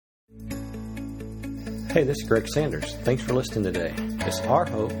Hey, this is Greg Sanders. Thanks for listening today. It's our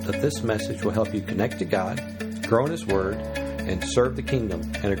hope that this message will help you connect to God, grow in His Word, and serve the kingdom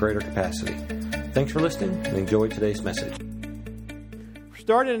in a greater capacity. Thanks for listening and enjoy today's message. We're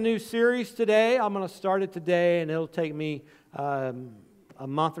starting a new series today. I'm going to start it today, and it'll take me a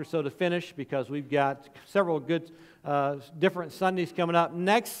month or so to finish because we've got several good different Sundays coming up.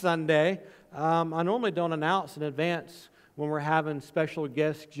 Next Sunday, I normally don't announce in advance when we're having special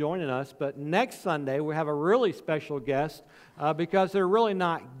guests joining us, but next Sunday we have a really special guest because they're really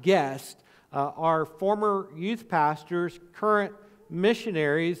not guests. Our former youth pastors, current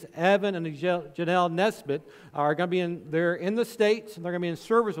missionaries, Evan and Janelle Nesbitt, are going to be they're in the States, and they're going to be in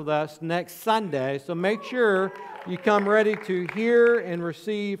service with us next Sunday. So make sure you come ready to hear and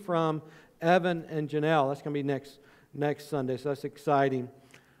receive from Evan and Janelle. That's going to be next Sunday, so that's exciting.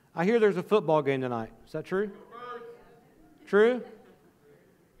 I hear there's a football game tonight. Is that true? True?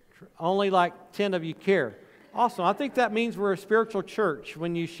 Only like 10 of you care. Awesome. I think that means we're a spiritual church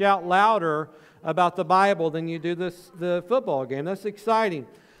when you shout louder about the Bible than you do the football game. That's exciting.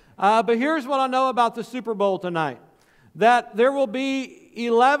 But here's what I know about the Super Bowl tonight. That there will be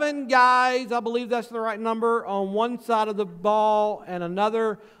 11 guys, I believe that's the right number, on one side of the ball and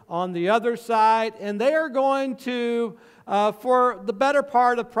another on the other side. And they are going to, for the better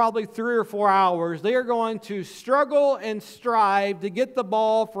part of probably 3 or 4 hours, they are going to struggle and strive to get the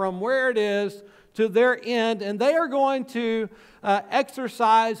ball from where it is to their end. And they are going to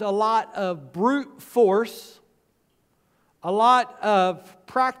exercise a lot of brute force, a lot of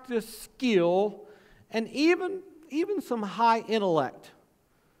practice skill, and even some high intellect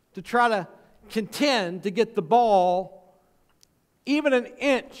to try to contend to get the ball. Even an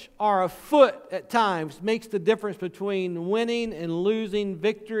inch or a foot at times makes the difference between winning and losing,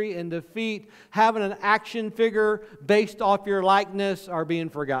 victory and defeat, having an action figure based off your likeness, or being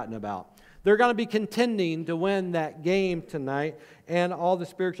forgotten about. They're going to be contending to win that game tonight, and all the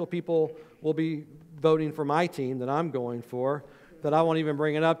spiritual people will be voting for my team that I'm going for, that I won't even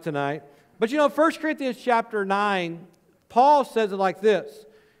bring it up tonight. But 1 Corinthians chapter 9, Paul says it like this.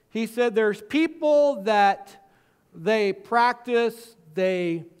 He said there's people that they practice,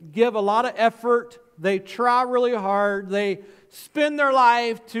 they give a lot of effort, they try really hard, they spend their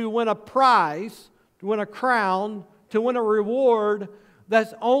life to win a prize, to win a crown, to win a reward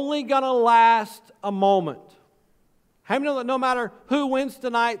that's only going to last a moment. How many know that no matter who wins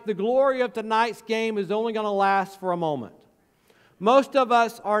tonight, the glory of tonight's game is only going to last for a moment? Most of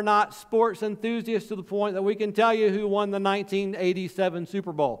us are not sports enthusiasts to the point that we can tell you who won the 1987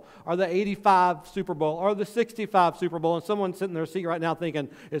 Super Bowl, or the 85 Super Bowl, or the 65 Super Bowl, and someone's sitting in their seat right now thinking,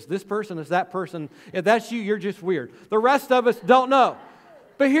 is this person, is that person? If that's you, you're just weird. The rest of us don't know.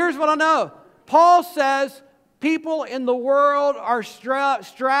 But here's what I know. Paul says people in the world are striving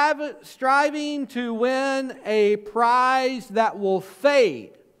to win a prize that will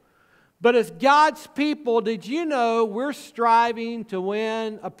fade. But as God's people, did you know we're striving to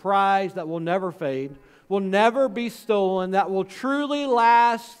win a prize that will never fade, will never be stolen, that will truly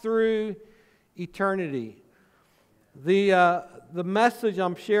last through eternity? The message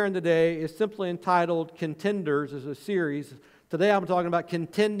I'm sharing today is simply entitled Contenders. It's a series. Today I'm talking about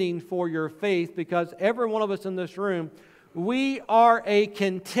contending for your faith, because every one of us in this room, we are a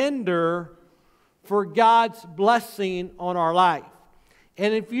contender for God's blessing on our life.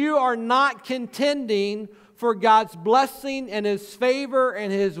 And if you are not contending for God's blessing and His favor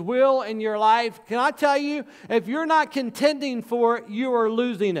and His will in your life, can I tell you, if you're not contending for it, you are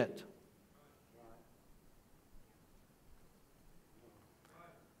losing it.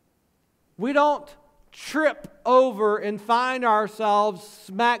 We don't trip over and find ourselves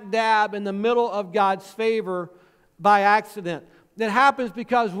smack dab in the middle of God's favor by accident. That happens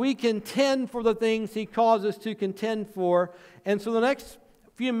because we contend for the things He calls us to contend for. And so the next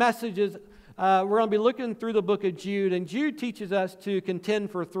few messages, we're going to be looking through the book of Jude. And Jude teaches us to contend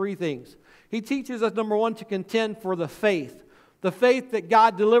for 3 things. He teaches us, number 1, to contend for the faith. The faith that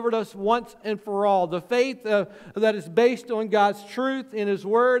God delivered us once and for all. The faith that is based on God's truth in His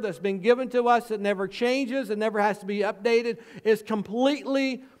Word, that's been given to us, that never changes, it never has to be updated, is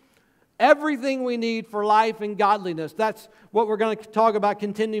completely everything we need for life and godliness. That's what we're going to talk about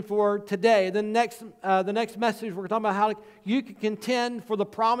contending for today. The next message, we're talking about how you can contend for the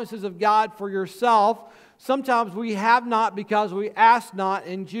promises of God for yourself. Sometimes we have not because we ask not,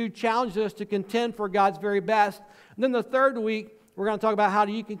 and Jude challenges us to contend for God's very best. And then the third week, we're going to talk about how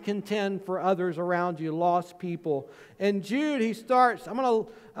you can contend for others around you, lost people. And Jude, I'm going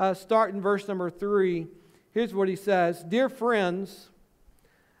to start in verse number 3. Here's what he says. Dear friends,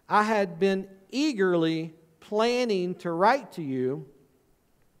 I had been eagerly planning to write to you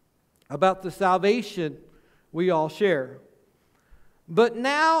about the salvation we all share. But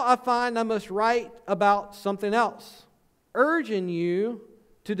now I find I must write about something else, urging you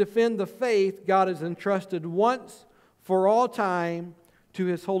to defend the faith God has entrusted once for all time to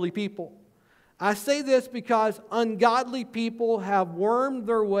His holy people. I say this because ungodly people have wormed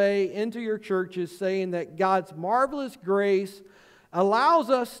their way into your churches, saying that God's marvelous grace allows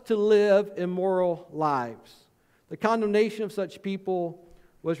us to live immoral lives. The condemnation of such people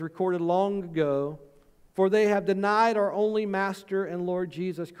was recorded long ago, for they have denied our only Master and Lord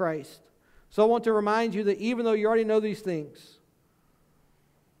Jesus Christ. So I want to remind you that even though you already know these things,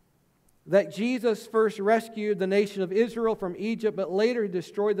 that Jesus first rescued the nation of Israel from Egypt, but later He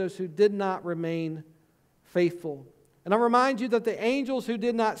destroyed those who did not remain faithful. And I remind you that the angels who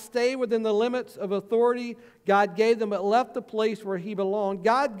did not stay within the limits of authority God gave them, but left the place where He belonged,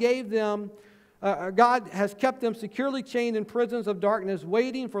 God has kept them securely chained in prisons of darkness,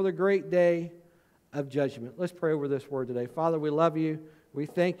 waiting for the great day of judgment. Let's pray over this word today. Father, we love You. We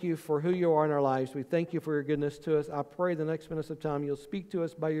thank You for who You are in our lives. We thank You for Your goodness to us. I pray the next minutes of time You'll speak to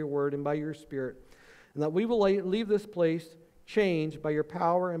us by Your word and by Your Spirit, and that we will leave this place changed by Your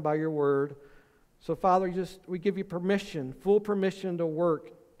power and by Your word. So, Father, we give You permission, full permission to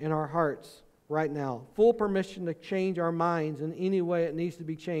work in our hearts right now. Full permission to change our minds in any way it needs to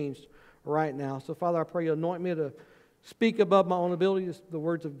be changed right now. So, Father, I pray You anoint me to speak above my own ability the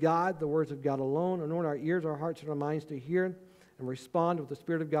words of God alone. Anoint our ears, our hearts, and our minds to hear and respond to what the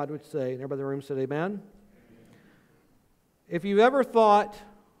Spirit of God would say. And everybody in the room said amen. Amen. If you've ever thought,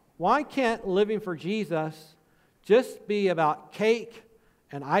 why can't living for Jesus just be about cake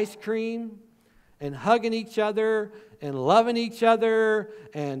and ice cream and hugging each other and loving each other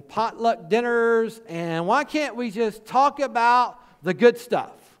and potluck dinners, and why can't we just talk about the good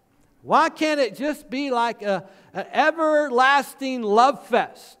stuff? Why can't it just be like an everlasting love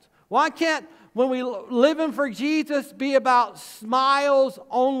fest? Why can't, when we living for Jesus, be about smiles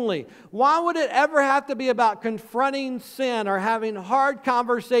only? Why would it ever have to be about confronting sin or having hard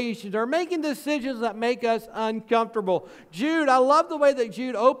conversations or making decisions that make us uncomfortable? Jude, I love the way that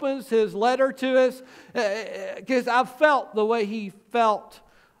Jude opens his letter to us, because I've felt the way he felt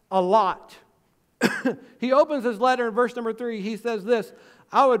a lot. He opens his letter in verse number 3. He says this: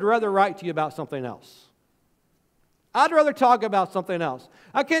 I would rather write to you about something else. I'd rather talk about something else.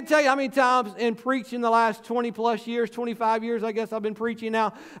 I can't tell you how many times in preaching the last 20 plus years, 25 years I guess I've been preaching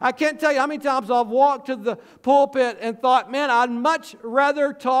now. I can't tell you how many times I've walked to the pulpit and thought, man, I'd much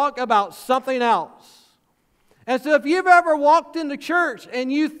rather talk about something else. And so if you've ever walked into church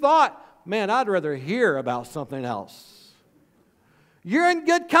and you thought, man, I'd rather hear about something else, you're in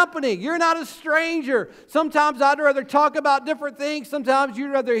good company. You're not a stranger. Sometimes I'd rather talk about different things. Sometimes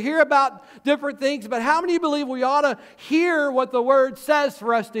you'd rather hear about different things. But how many believe we ought to hear what the Word says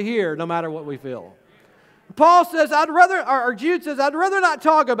for us to hear, no matter what we feel? Paul says, Jude says, I'd rather not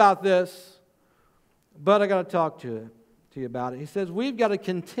talk about this, but I got to talk to you about it. He says, we've got to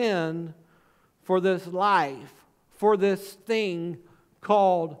contend for this life, for this thing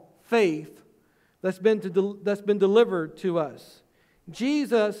called faith that's been delivered to us.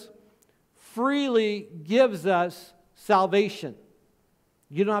 Jesus freely gives us salvation.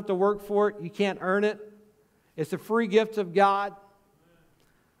 You don't have to work for it. You can't earn it. It's a free gift of God.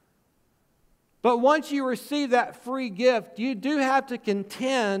 But once you receive that free gift, you do have to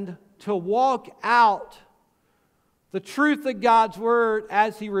contend to walk out the truth of God's Word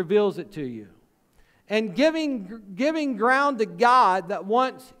as He reveals it to you. And giving ground to God that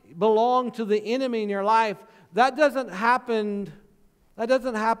once belonged to the enemy in your life, that doesn't happen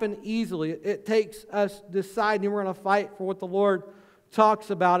easily. It takes us deciding we're going to fight for what the Lord talks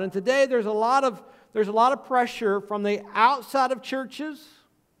about. And today there's a lot of pressure from the outside of churches,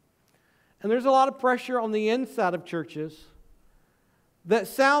 and there's a lot of pressure on the inside of churches that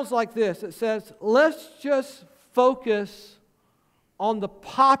sounds like this. It says, let's just focus on the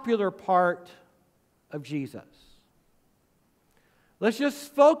popular part of Jesus. Let's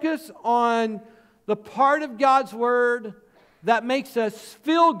just focus on the part of God's Word that makes us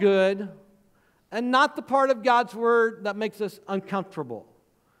feel good, and not the part of God's Word that makes us uncomfortable.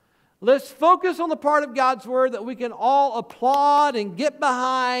 Let's focus on the part of God's Word that we can all applaud and get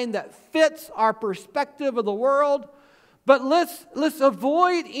behind, that fits our perspective of the world. But let's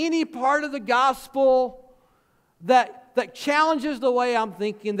avoid any part of the gospel that challenges the way I'm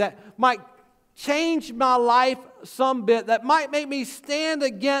thinking, that might change my life some bit, that might make me stand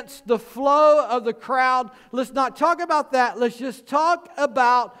against the flow of the crowd. Let's not talk about that. Let's just talk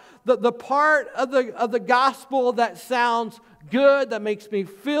about the part of the gospel that sounds good, that makes me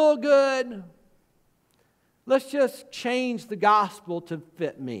feel good. Let's just change the gospel to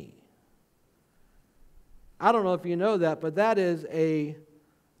fit me. I don't know if you know that, but that is a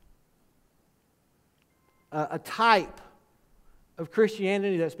type of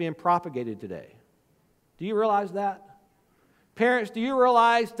Christianity that's being propagated today. Do you realize that? Parents, do you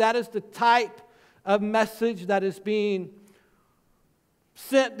realize that is the type of message that is being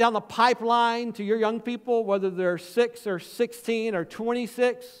sent down the pipeline to your young people, whether they're 6 or 16 or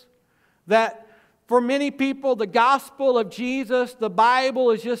 26? That for many people, the gospel of Jesus, the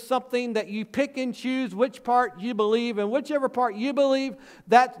Bible, is just something that you pick and choose which part you believe, and whichever part you believe,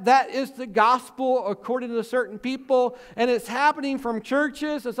 that is the gospel according to certain people. And it's happening from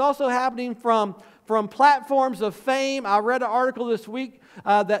churches. It's also happening from platforms of fame. I read an article this week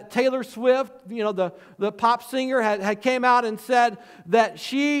that Taylor Swift, the pop singer, had came out and said that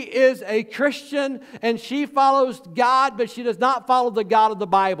she is a Christian and she follows God, but she does not follow the God of the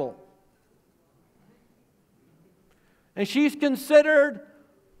Bible. And she's considered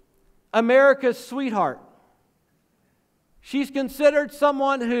America's sweetheart. She's considered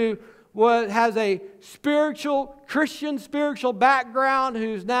someone who has a Christian spiritual background,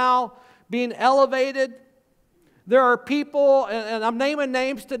 who's now being elevated. There are people, and I'm naming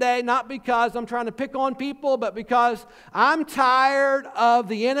names today, not because I'm trying to pick on people, but because I'm tired of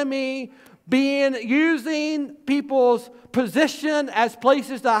the enemy using people's position as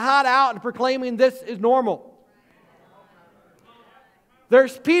places to hide out and proclaiming this is normal.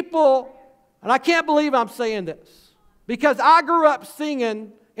 There's people, and I can't believe I'm saying this, because I grew up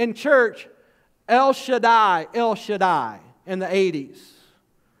singing in church El Shaddai, El Shaddai in the 80s.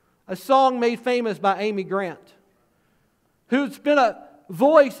 A song made famous by Amy Grant, who's been a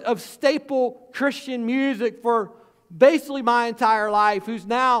voice of staple Christian music for basically my entire life, who's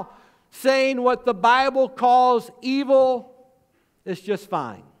now saying what the Bible calls evil is just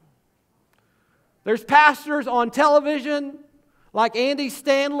fine. There's pastors on television like Andy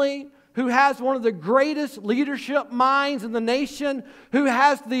Stanley, who has one of the greatest leadership minds in the nation, who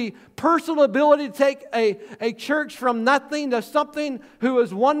has the personal ability to take a church from nothing to something, who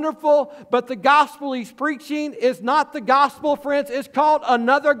is wonderful, but the gospel he's preaching is not the gospel, friends. It's called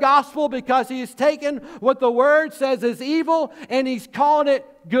another gospel because he's taken what the Word says is evil and he's calling it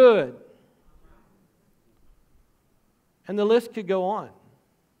good. And the list could go on.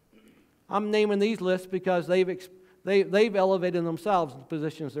 I'm naming these lists because they've elevated themselves in the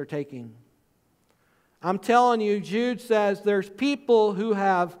positions they're taking. I'm telling you, Jude says there's people who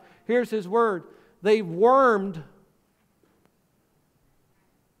have, here's his word, they've wormed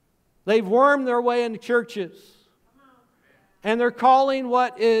their way into churches. And they're calling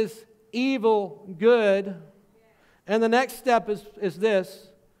what is evil good. And the next step is this,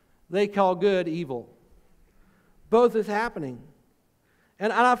 they call good evil. Both is happening.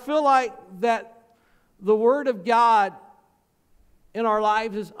 And I feel like that the Word of God in our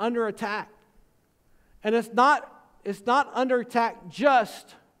lives is under attack. And it's not under attack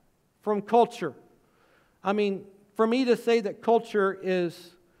just from culture. I mean, for me to say that culture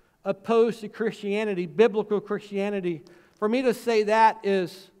is opposed to Christianity, biblical Christianity, for me to say that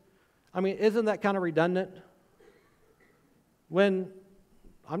isn't that kind of redundant? When,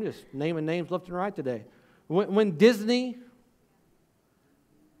 I'm just naming names left and right today. When Disney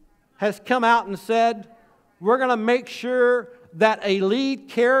has come out and said, we're going to make sure that a lead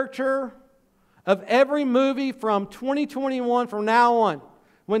character of every movie from 2021 from now on,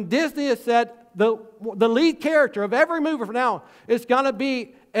 when Disney has said the lead character of every movie from now on is going to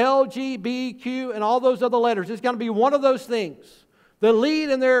be LGBTQ and all those other letters. It's going to be one of those things. The lead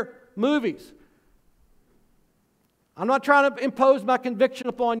in their movies. I'm not trying to impose my conviction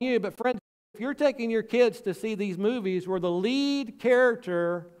upon you, but friends, if you're taking your kids to see these movies where the lead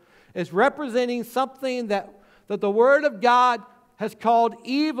character is representing something that the Word of God has called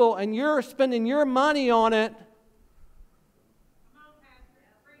evil and you're spending your money on it,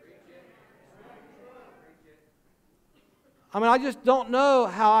 I mean, I just don't know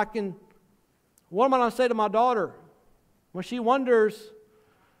how I can, what am I going to say to my daughter when she wonders,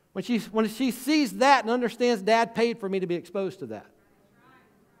 when she sees that and understands Dad paid for me to be exposed to that.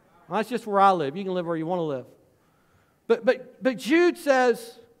 Well, that's just where I live. You can live where you want to live. But Jude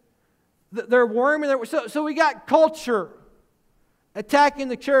says that they're worming their way. So we got culture attacking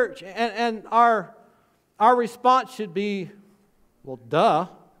the church, and our response should be, well, duh,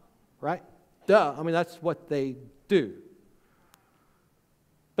 right? Duh. I mean, that's what they do.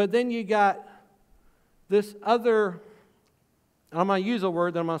 But then you got this other, and I'm going to use a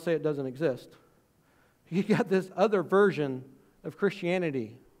word that I'm going to say it doesn't exist. You got this other version of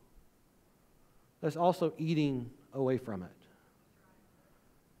Christianity that's also eating away from it.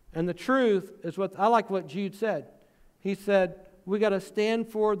 And the truth is I like what Jude said. He said, we got to stand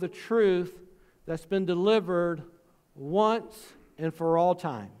for the truth that's been delivered once and for all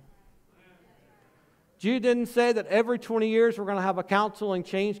time. Jude didn't say that every 20 years we're going to have a council and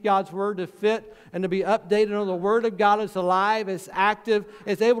change God's Word to fit and to be updated on the Word of God is alive, it's active,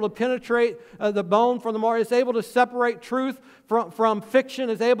 it's able to penetrate the bone from the marrow, it's able to separate truth from fiction,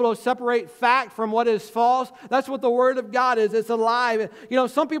 it's able to separate fact from what is false. That's what the Word of God is. It's alive. You know,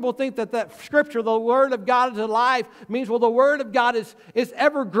 some people think that Scripture, the Word of God is alive, means, well, the Word of God is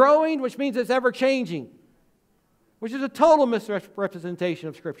ever growing, which means it's ever changing, which is a total misrepresentation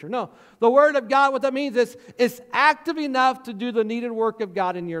of Scripture. No, the Word of God, what that means is it's active enough to do the needed work of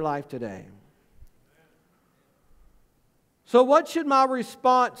God in your life today. So what should my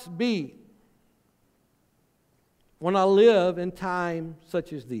response be when I live in times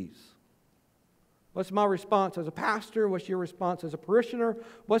such as these? What's my response as a pastor? What's your response as a parishioner?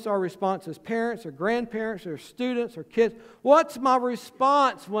 What's our response as parents or grandparents or students or kids? What's my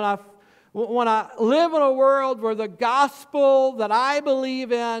response when I live in a world where the gospel that I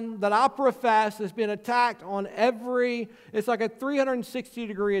believe in, that I profess, has been attacked on it's like a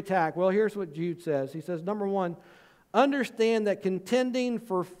 360-degree attack? Well, here's what Jude says. He says, number one, understand that contending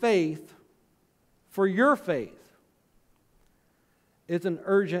for faith, for your faith, is an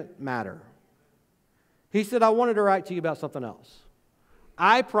urgent matter. He said, I wanted to write to you about something else.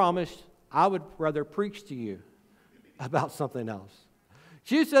 I promised I would rather preach to you about something else.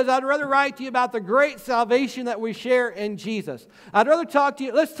 Jude says, I'd rather write to you about the great salvation that we share in Jesus. I'd rather talk to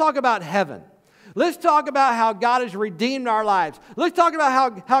you, let's talk about heaven. Let's talk about how God has redeemed our lives. Let's talk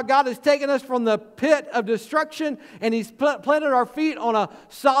about how God has taken us from the pit of destruction and He's planted our feet on a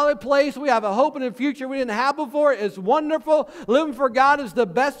solid place. We have a hope in the future we didn't have before. It's wonderful. Living for God is the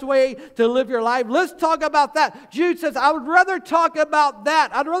best way to live your life. Let's talk about that. Jude says, I would rather talk about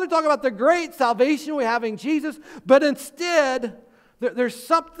that. I'd rather talk about the great salvation we have in Jesus, but instead, there's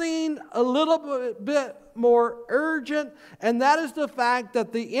something a little bit more urgent, and that is the fact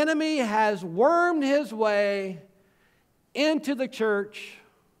that the enemy has wormed his way into the church,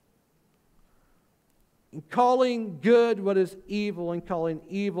 calling good what is evil and calling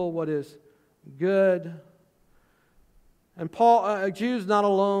evil what is good. And Jude's not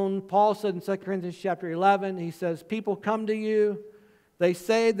alone. Paul said in 2 Corinthians chapter 11, he says, people come to you, they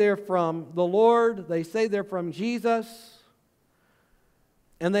say they're from the Lord, they say they're from Jesus,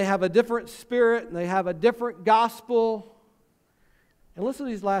 and they have a different spirit, and they have a different gospel. And listen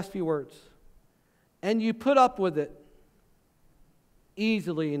to these last few words. And you put up with it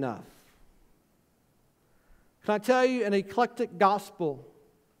easily enough. Can I tell you, an eclectic gospel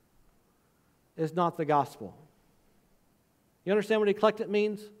is not the gospel. You understand what eclectic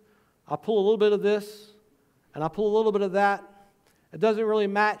means? I pull a little bit of this, and I pull a little bit of that. It doesn't really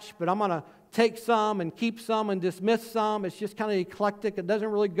match, but I'm going to take some and keep some and dismiss some. It's just kind of eclectic. It doesn't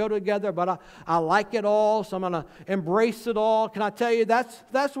really go together, but I like it all, so I'm going to embrace it all. Can I tell you,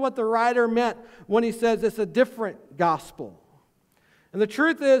 that's what the writer meant when he says it's a different gospel. And the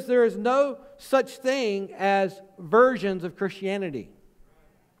truth is, there is no such thing as versions of Christianity.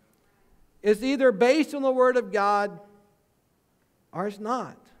 It's either based on the Word of God or it's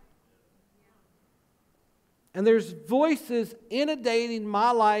not. And there's voices inundating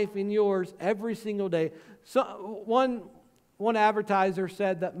my life and yours every single day. So one advertiser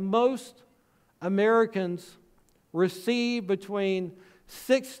said that most Americans receive between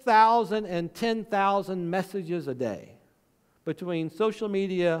 6,000 and 10,000 messages a day. Between social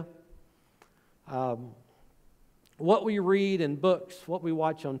media, what we read in books, what we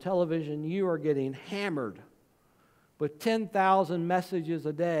watch on television, you are getting hammered with 10,000 messages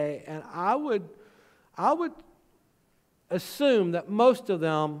a day. And I would assume that most of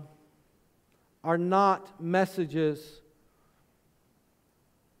them are not messages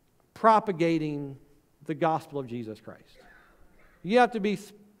propagating the gospel of Jesus Christ. You have to be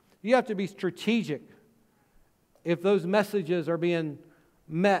strategic if those messages are being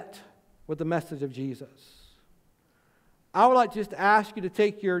met with the message of Jesus. I would like just to ask you to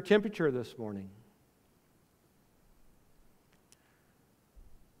take your temperature this morning.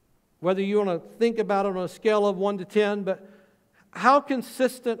 Whether you want to think about it on a scale of 1 to 10, but how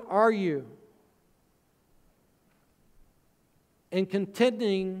consistent are you in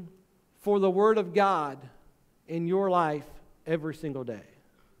contending for the Word of God in your life every single day?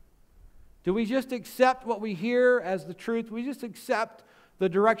 Do we just accept what we hear as the truth? Do we just accept the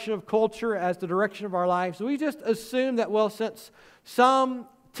direction of culture as the direction of our lives? Do we just assume that, well, since some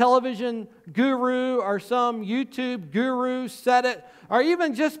television guru or some YouTube guru said it, or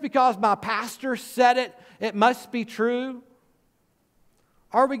even just because my pastor said it, it must be true?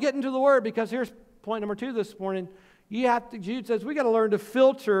 Are we getting to the Word? Because here's point number 2 this morning. Jude says we got to learn to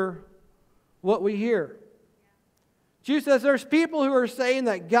filter what we hear. Jude says there's people who are saying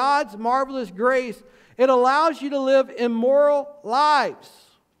that God's marvelous grace, it allows you to live immoral lives.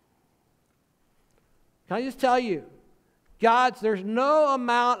 Can I just tell you, there's no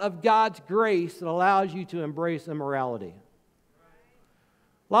amount of God's grace that allows you to embrace immorality.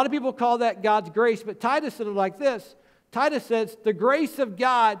 A lot of people call that God's grace, but Titus said it like this. Titus says, the grace of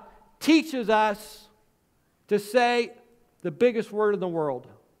God teaches us to say the biggest word in the world.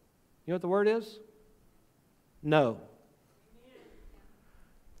 You know what the word is? No.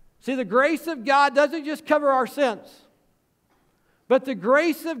 See, the grace of God doesn't just cover our sins, but the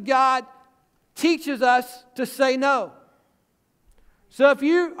grace of God teaches us to say no. So if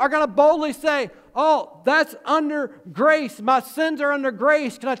you are going to boldly say, oh, that's under grace, my sins are under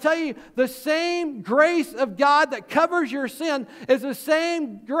grace, can I tell you, the same grace of God that covers your sin is the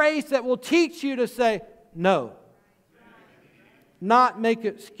same grace that will teach you to say no. Not make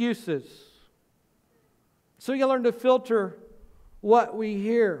excuses. So you learn to filter what we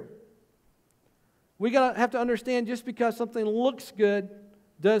hear. We have to understand just because something looks good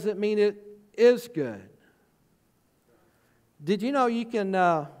doesn't mean it is good. Did you know you can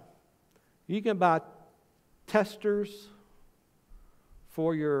buy testers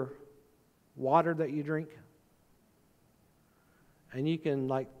for your water that you drink? And you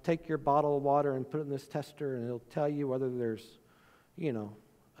can take your bottle of water and put it in this tester, and it'll tell you whether there's,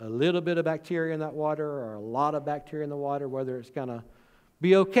 a little bit of bacteria in that water or a lot of bacteria in the water, whether it's going to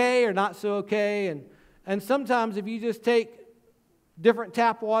be okay or not so okay. And sometimes if you just take different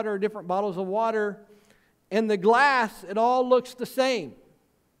tap water or different bottles of water, in the glass, it all looks the same.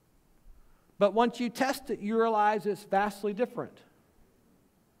 But once you test it, you realize it's vastly different.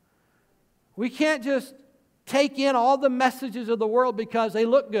 We can't just take in all the messages of the world because they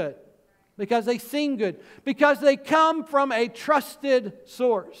look good, because they seem good, because they come from a trusted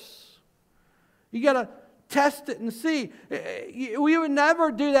source. You got to test it and see. We would never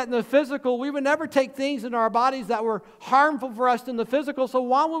do that in the physical. We would never take things in our bodies that were harmful for us in the physical. So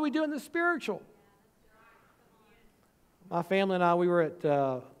why would we do it in the spiritual? My family and I, we were at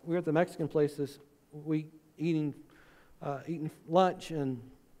the Mexican place this week eating lunch, and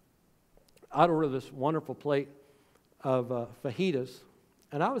I'd ordered this wonderful plate of fajitas,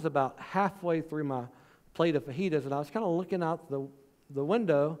 and I was about halfway through my plate of fajitas, and I was kind of looking out the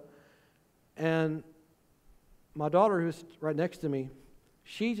window, and my daughter, who's right next to me,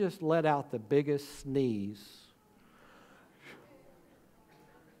 she just let out the biggest sneeze.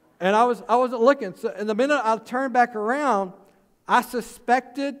 And I wasn't looking. So in the minute I turned back around, I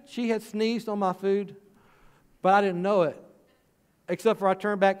suspected she had sneezed on my food, but I didn't know it. Except for I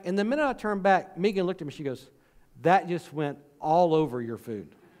turned back. And the minute I turned back, Megan looked at me. She goes, that just went all over your food.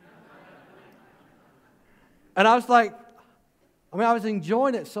 And I was like, I was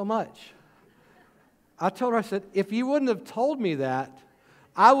enjoying it so much. I told her, I said, if you wouldn't have told me that,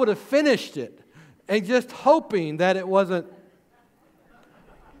 I would have finished it. And just hoping that it wasn't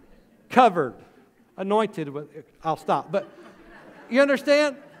covered, anointed with, I'll stop. But you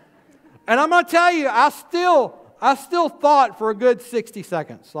understand? And I'm going to tell you, I still thought for a good 60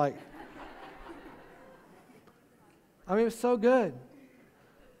 seconds. It was so good.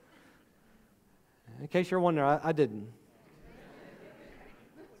 In case you're wondering, I didn't.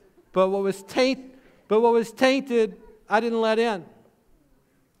 But what was tainted, I didn't let in.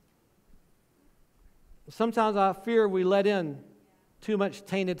 Sometimes I fear we let in too much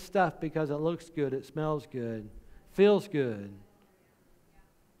tainted stuff because it looks good, it smells good, feels good.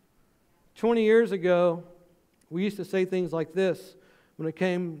 20 years ago, we used to say things like this when it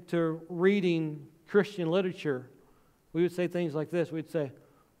came to reading Christian literature. We would say things like this. We'd say,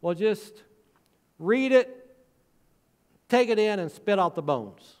 well, just read it, take it in, and spit out the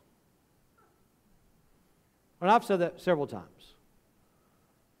bones. And I've said that several times.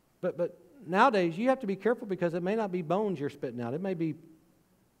 But nowadays, you have to be careful because it may not be bones you're spitting out. It may be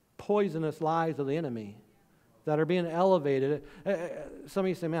poisonous lies of the enemy that are being elevated. Some of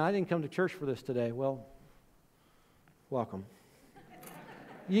you say, man, I didn't come to church for this today. Well, welcome.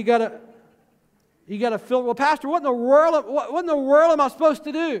 You got to feel, well, Pastor, what in the world am I supposed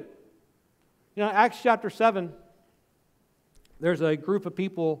to do? Acts chapter 7, there's a group of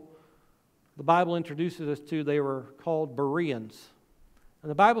people the Bible introduces us to. They were called Bereans. And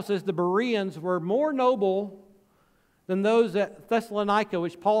the Bible says the Bereans were more noble than those at Thessalonica,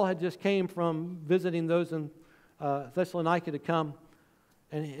 which Paul had just came from visiting those in Thessalonica to come.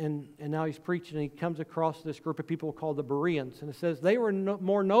 And now he's preaching, and he comes across this group of people called the Bereans. And it says they were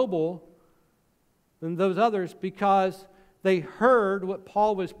more noble than those others because they heard what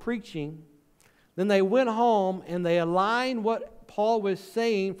Paul was preaching. Then they went home and they aligned what Paul was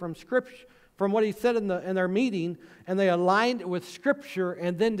saying from Scripture, from what he said in their meeting, and they aligned it with Scripture,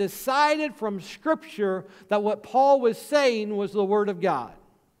 and then decided from Scripture that what Paul was saying was the Word of God.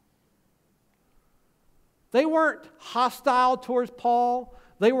 They weren't hostile towards Paul.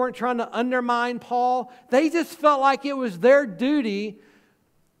 They weren't trying to undermine Paul. They just felt like it was their duty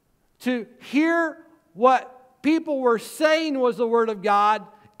to hear what people were saying was the Word of God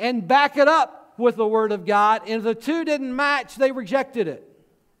and back it up with the Word of God. And if the two didn't match, they rejected it.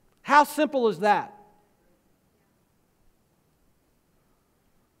 How simple is that?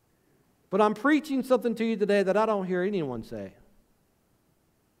 But I'm preaching something to you today that I don't hear anyone say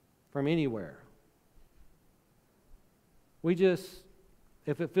from anywhere. We just,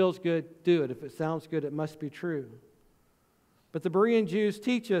 if it feels good, do it. If it sounds good, it must be true. But the Berean Jews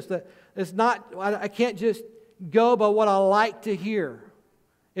teach us that it's not, I can't just go by what I like to hear.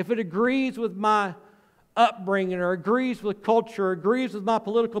 If it agrees with my upbringing or agrees with culture or agrees with my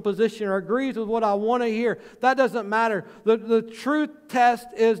political position or agrees with what I want to hear, that doesn't matter. The truth test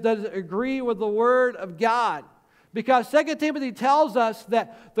is, does it agree with the Word of God? Because 2 Timothy tells us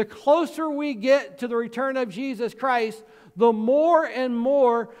that the closer we get to the return of Jesus Christ, the more and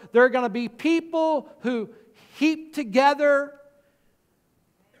more there are going to be people who heap together.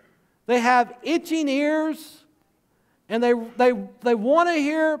 They have itching ears, and they want to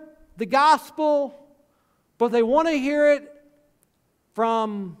hear the gospel, but they want to hear it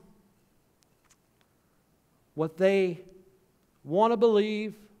from what they want to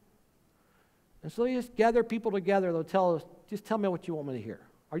believe. And so they just gather people together. They'll tell us, just tell me what you want me to hear,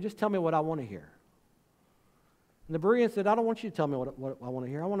 or just tell me what I want to hear. And the Bereans said, I don't want you to tell me what I want to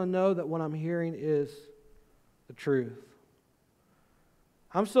hear. I want to know that what I'm hearing is the truth.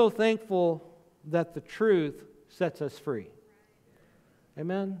 I'm so thankful that the truth sets us free.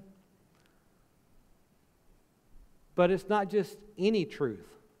 Amen? But it's not just any truth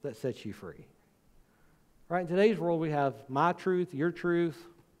that sets you free. Right? In today's world, we have my truth, your truth,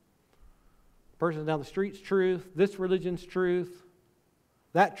 the person down the street's truth, this religion's truth,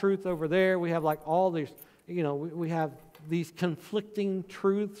 that truth over there. We have like all these, we have these conflicting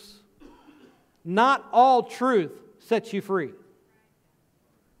truths. Not all truth sets you free.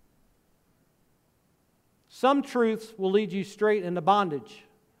 Some truths will lead you straight into bondage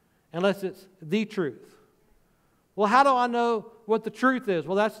unless it's the truth. Well, how do I know what the truth is?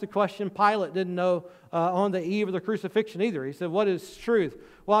 Well, that's the question Pilate didn't know on the eve of the crucifixion either. He said, what is truth?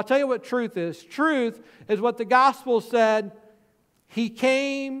 Well, I'll tell you what truth is. Truth is what the gospel said. He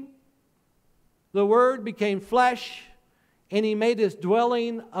came, the Word became flesh, and He made His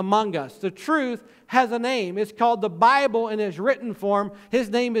dwelling among us. The truth has a name. It's called the Bible in its written form. His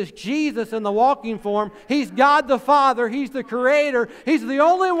name is Jesus in the walking form. He's God the Father. He's the Creator. He's the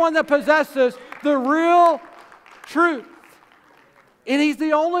only one that possesses the real truth. And He's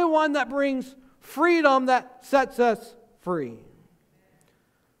the only one that brings freedom, that sets us free.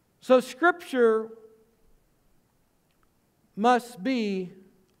 So Scripture must be,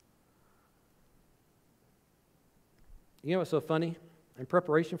 you know what's so funny? In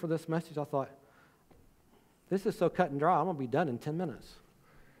preparation for this message, I thought, this is so cut and dry, I'm going to be done in 10 minutes.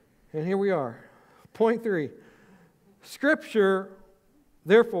 And here we are. Point 3. Scripture,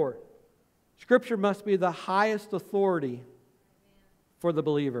 therefore, Scripture must be the highest authority for the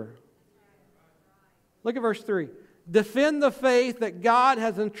believer. Look at verse 3. Defend the faith that God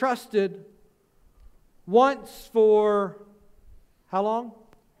has entrusted once for how long?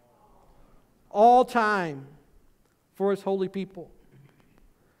 All time for His holy people.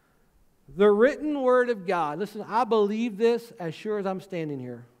 The written Word of God. Listen, I believe this as sure as I'm standing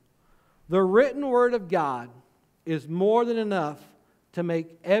here. The written Word of God is more than enough to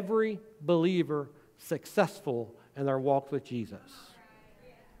make every believer successful in their walk with Jesus.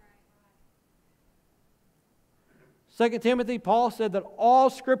 2 Timothy, Paul said that all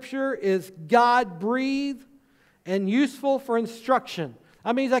Scripture is God-breathed and useful for instruction.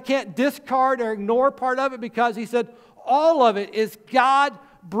 That means I can't discard or ignore part of it, because he said all of it is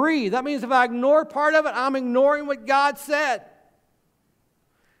God-breathed. That means if I ignore part of it, I'm ignoring what God said.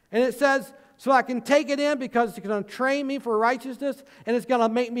 And it says, so I can take it in because it's going to train me for righteousness, and it's going to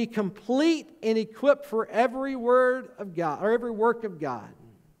make me complete and equipped for every word of God, or every work of God.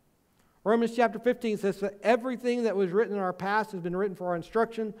 Romans chapter 15 says that everything that was written in our past has been written for our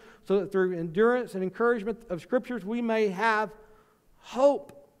instruction, so that through endurance and encouragement of Scriptures we may have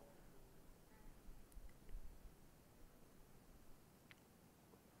hope.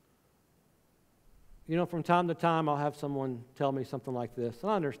 You know, from time to time I'll have someone tell me something like this,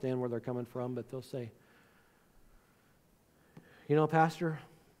 and I understand where they're coming from, but they'll say, you know, Pastor,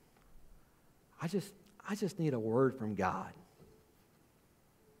 I just need a word from God.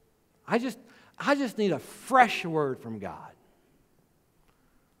 I just need a fresh word from God.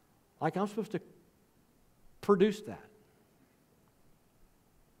 Like I'm supposed to produce that.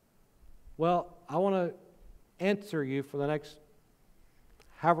 Well, I want to answer you for the next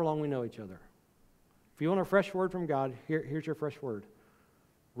however long we know each other. If you want a fresh word from God, here's your fresh word.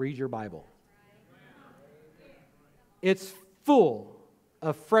 Read your Bible. It's full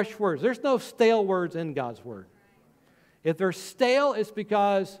of fresh words. There's no stale words in God's Word. If they're stale, it's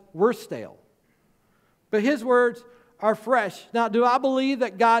because we're stale. But His words are fresh. Now, do I believe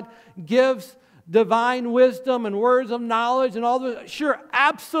that God gives divine wisdom and words of knowledge and all those? Sure,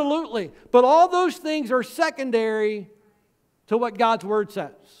 absolutely. But all those things are secondary to what God's Word says.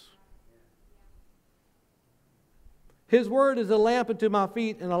 His Word is a lamp unto my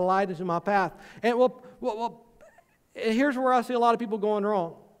feet and a light unto my path. And here's where I see a lot of people going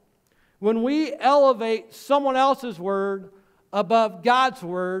wrong. When we elevate someone else's word above God's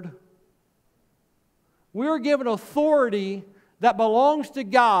word, we're giving authority that belongs to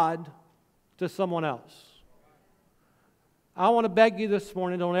God to someone else. I want to beg you this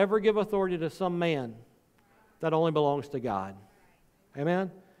morning, don't ever give authority to some man that only belongs to God.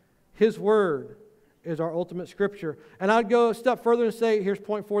 Amen? His word is our ultimate scripture. And I'd go a step further and say, here's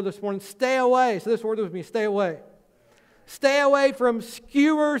point 4 this morning, stay away. So this word with me, stay away. Stay away from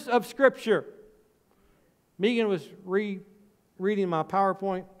skewers of Scripture. Megan was reading my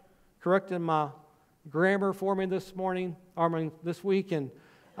PowerPoint, correcting my grammar for me this week, and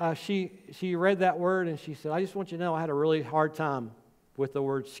she read that word and she said, I just want you to know I had a really hard time with the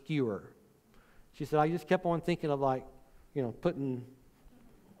word skewer. She said, I just kept on thinking of putting,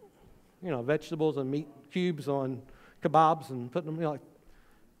 vegetables and meat cubes on kebabs and putting them,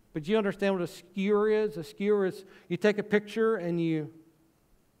 But do you understand what a skewer is? A skewer is you take a picture and you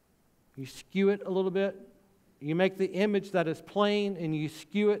skew it a little bit. You make the image that is plain and you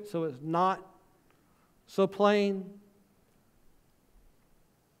skew it so it's not so plain.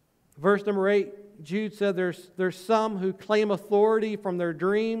 Verse number 8, Jude said there's some who claim authority from their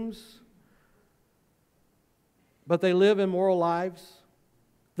dreams, but they live immoral lives.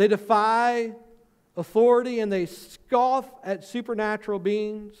 They defy authority and they scoff at supernatural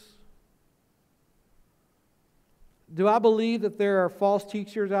beings. Do I believe that there are false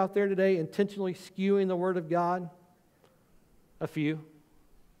teachers out there today intentionally skewing the Word of God? A few.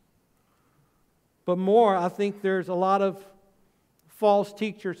 But more, I think there's a lot of false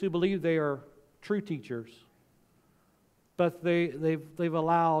teachers who believe they are true teachers. But they've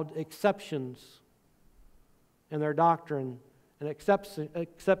allowed exceptions in their doctrine and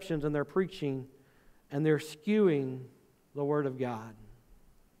exceptions in their preaching, and they're skewing the Word of God.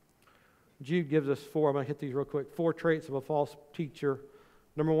 Jude gives us 4, I'm going to hit these real quick, 4 traits of a false teacher.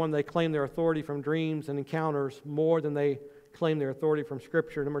 Number 1, they claim their authority from dreams and encounters more than they claim their authority from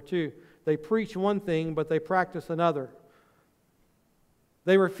Scripture. Number 2, they preach one thing, but they practice another.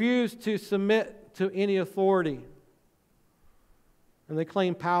 They refuse to submit to any authority, and they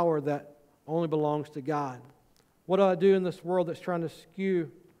claim power that only belongs to God. What do I do in this world that's trying to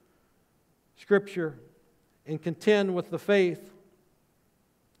skew Scripture and contend with the faith?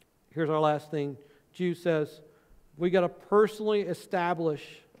 Here's our last thing. Jude says, we got to personally establish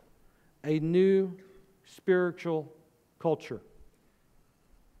a new spiritual culture.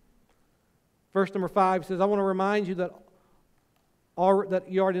 Verse number 5 says, I want to remind you that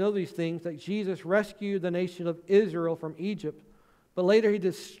you already know these things, that Jesus rescued the nation of Israel from Egypt, but later He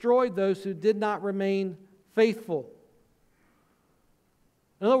destroyed those who did not remain faithful.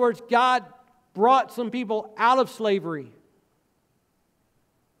 In other words, God brought some people out of slavery.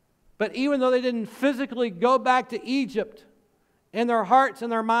 But even though they didn't physically go back to Egypt, in their hearts and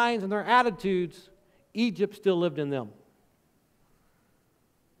their minds and their attitudes, Egypt still lived in them.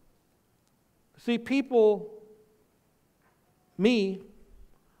 See,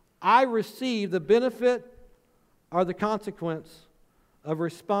 I receive the benefit or the consequence of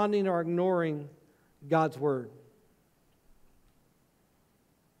responding or ignoring God's Word.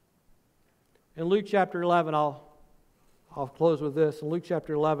 In Luke chapter 11, I'll close with this. In Luke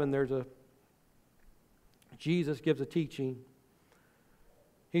chapter 11, Jesus gives a teaching.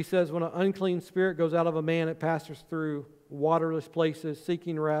 He says, when an unclean spirit goes out of a man, it passes through waterless places,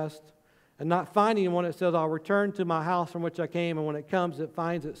 seeking rest, and not finding one, it says, I'll return to my house from which I came. And when it comes, it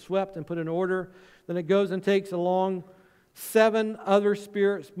finds it swept and put in order. Then it goes and takes along 7 other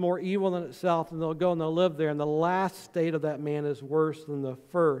spirits more evil than itself, and they'll go and they'll live there. And the last state of that man is worse than the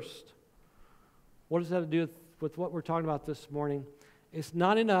first. What does that have to do with what we're talking about this morning? It's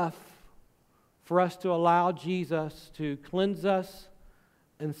not enough for us to allow Jesus to cleanse us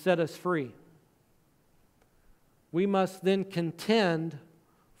and set us free. We must then contend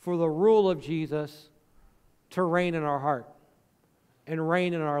for the rule of Jesus to reign in our heart and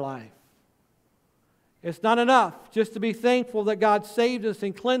reign in our life. It's not enough just to be thankful that God saved us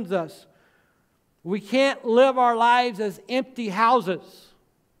and cleansed us. We can't live our lives as empty houses,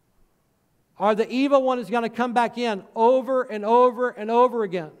 or the evil one is going to come back in over and over and over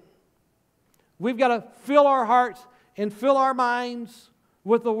again. We've got to fill our hearts and fill our minds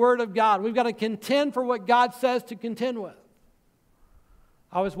with the Word of God. We've got to contend for what God says to contend with.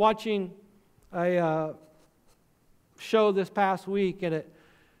 I was watching a show this past week, and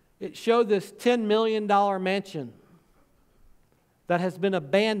it showed this $10 million mansion that has been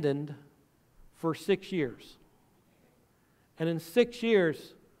abandoned for 6 years. And in 6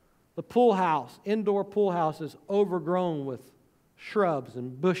 years, the pool house, indoor pool house, is overgrown with shrubs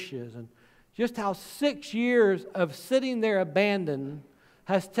and bushes. And just how 6 years of sitting there abandoned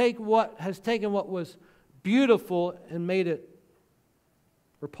has taken what was beautiful and made it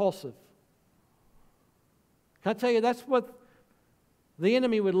repulsive. Can I tell you, that's what the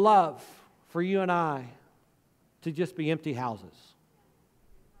enemy would love for you and I, to just be empty houses.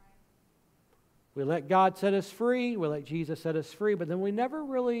 We let God set us free, we let Jesus set us free, but then we never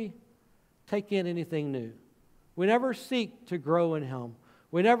really take in anything new. We never seek to grow in Him.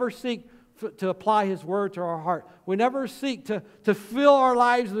 We never seek to apply His Word to our heart. We never seek to fill our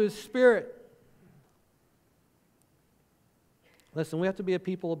lives with His Spirit. Listen, we have to be a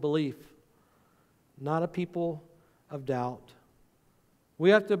people of belief, not a people of doubt.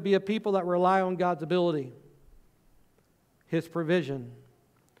 We have to be a people that rely on God's ability, His provision,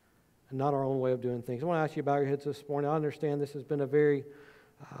 and not our own way of doing things. I want to ask you to bow your heads this morning. I understand this has been a very,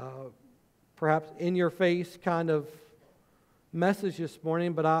 perhaps in-your-face kind of message this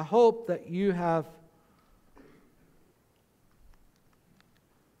morning, but I hope that you have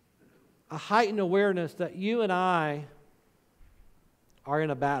a heightened awareness that you and I are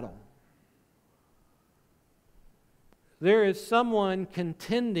in a battle. There is someone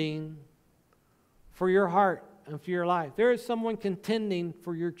contending for your heart and for your life. There is someone contending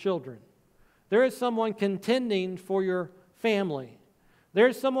for your children. There is someone contending for your family. There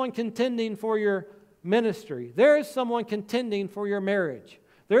is someone contending for your ministry. There is someone contending for your marriage.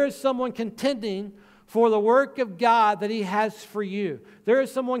 There is someone contending for the work of God that He has for you. There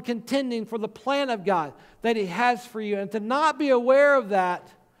is someone contending for the plan of God that He has for you. And to not be aware of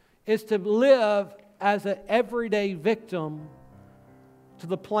that is to live as an everyday victim to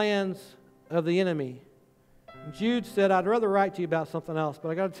the plans of the enemy. Jude said, I'd rather write to you about something else, but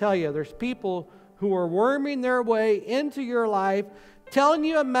I got to tell you, there's people who are worming their way into your life, telling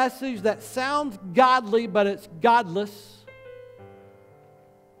you a message that sounds godly, but it's godless.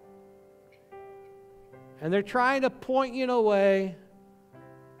 And they're trying to point you in a way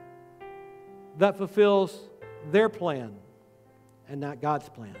that fulfills their plan and not God's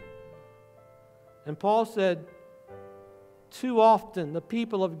plan. And Paul said, too often the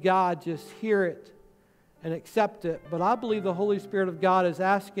people of God just hear it and accept it. But I believe the Holy Spirit of God is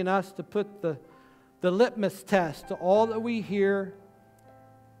asking us to put the litmus test to all that we hear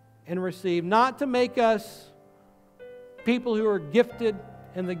and receive. Not to make us people who are gifted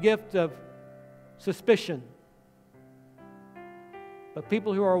in the gift of suspicion, but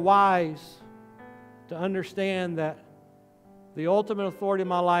people who are wise to understand that the ultimate authority of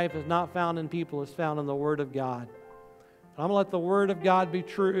my life is not found in people, it's found in the Word of God. I'm going to let the Word of God be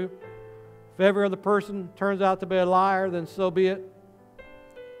true. If every other person turns out to be a liar, then so be it.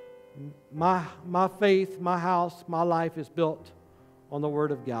 My faith, my house, my life is built on the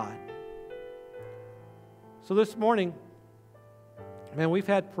Word of God. So this morning, man, we've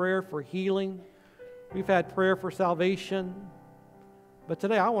had prayer for healing. We've had prayer for salvation. But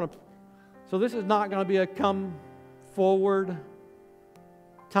today so this is not going to be a come forward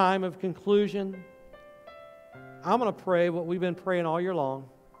time of conclusion. I'm going to pray what we've been praying all year long.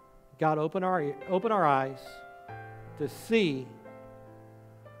 God, open our eyes to see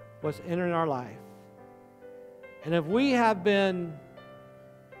what's entering our life. And if we've been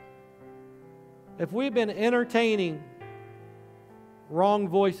entertaining wrong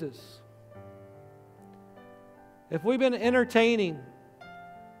voices, if we've been entertaining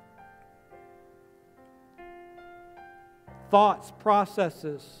thoughts,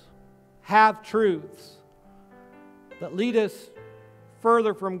 processes, half-truths that lead us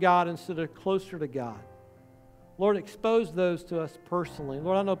further from God instead of closer to God, Lord, expose those to us personally.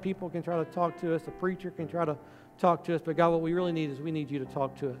 Lord, I know people can try to talk to us, a preacher can try to talk to us, but God, what we really need is we need you to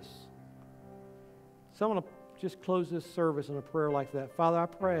talk to us. So I'm going to just close this service in a prayer like that. Father, I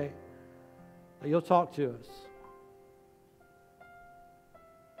pray that you'll talk to us.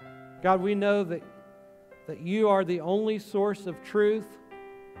 God, we know that you are the only source of truth,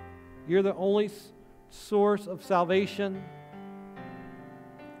 You're the only source of salvation.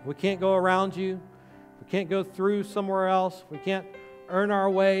 We can't go around you. We can't go through somewhere else. We can't earn our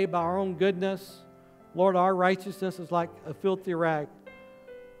way by our own goodness. Lord, our righteousness is like a filthy rag.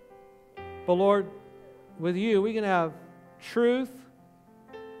 But Lord, with you, we can have truth,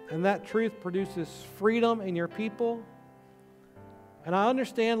 and that truth produces freedom in your people. And I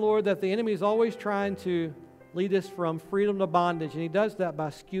understand, Lord, that the enemy is always trying to lead us from freedom to bondage, and he does that by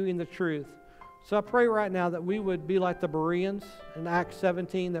skewing the truth. So I pray right now that we would be like the Bereans in Acts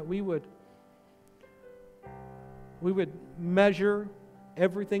 17, that we would measure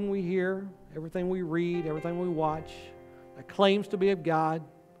everything we hear, everything we read, everything we watch that claims to be of God,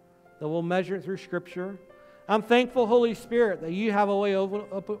 that we'll measure it through Scripture. I'm thankful, Holy Spirit, that you have a way of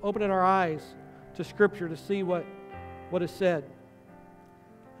opening our eyes to Scripture to see what is said.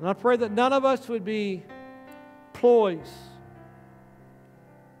 And I pray that none of us would be ploys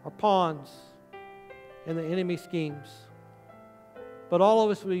or pawns in the enemy schemes, but all of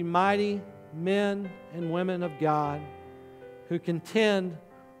us would be mighty men and women of God who contend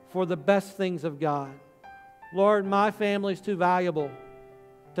for the best things of God. Lord, my family is too valuable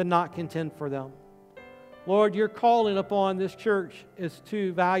to not contend for them. Lord, your calling upon this church is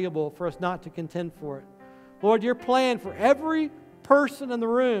too valuable for us not to contend for it. Lord, your plan for every person in the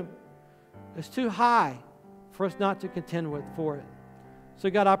room is too high for us not to contend for it. So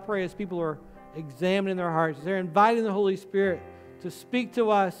God, I pray as people are examining their hearts, as they're inviting the Holy Spirit to speak to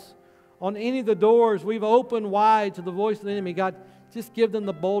us on any of the doors we've opened wide to the voice of the enemy, God, just give them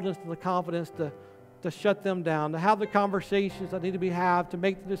the boldness and the confidence to shut them down, to have the conversations that need to be had, to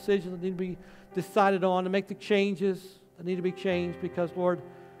make the decisions that need to be decided on, to make the changes that need to be changed, because, Lord,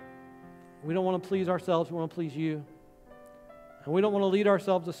 we don't want to please ourselves, we want to please you. And we don't want to lead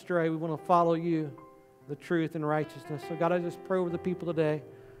ourselves astray, we want to follow you, the truth and righteousness. So God, I just pray over the people today.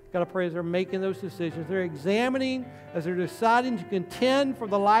 God, I pray as they're making those decisions, they're examining, as they're deciding to contend for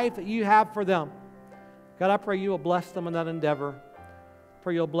the life that you have for them. God, I pray you will bless them in that endeavor. I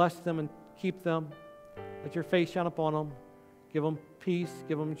pray you'll bless them and keep them. Let your face shine upon them. Give them peace,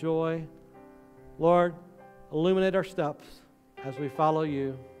 give them joy. Lord, illuminate our steps as we follow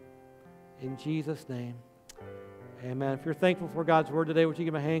you. In Jesus' name, amen. If you're thankful for God's word today, would you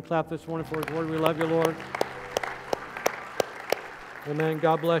give a hand clap this morning for his word? We love you, Lord. Amen.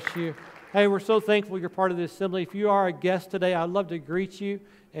 God bless you. Hey, we're so thankful you're part of the assembly. If you are a guest today, I'd love to greet you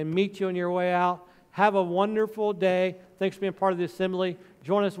and meet you on your way out. Have a wonderful day. Thanks for being part of the assembly.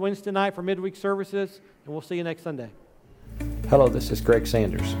 Join us Wednesday night for midweek services, and we'll see you next Sunday. Hello, this is Greg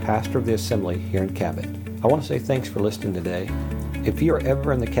Sanders, pastor of the assembly here in Cabot. I want to say thanks for listening today. If you are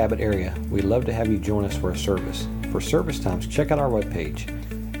ever in the Cabot area, we'd love to have you join us for a service. For service times, check out our webpage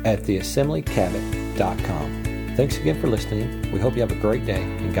at theassemblycabot.com. Thanks again for listening. We hope you have a great day,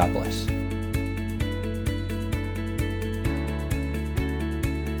 and God bless.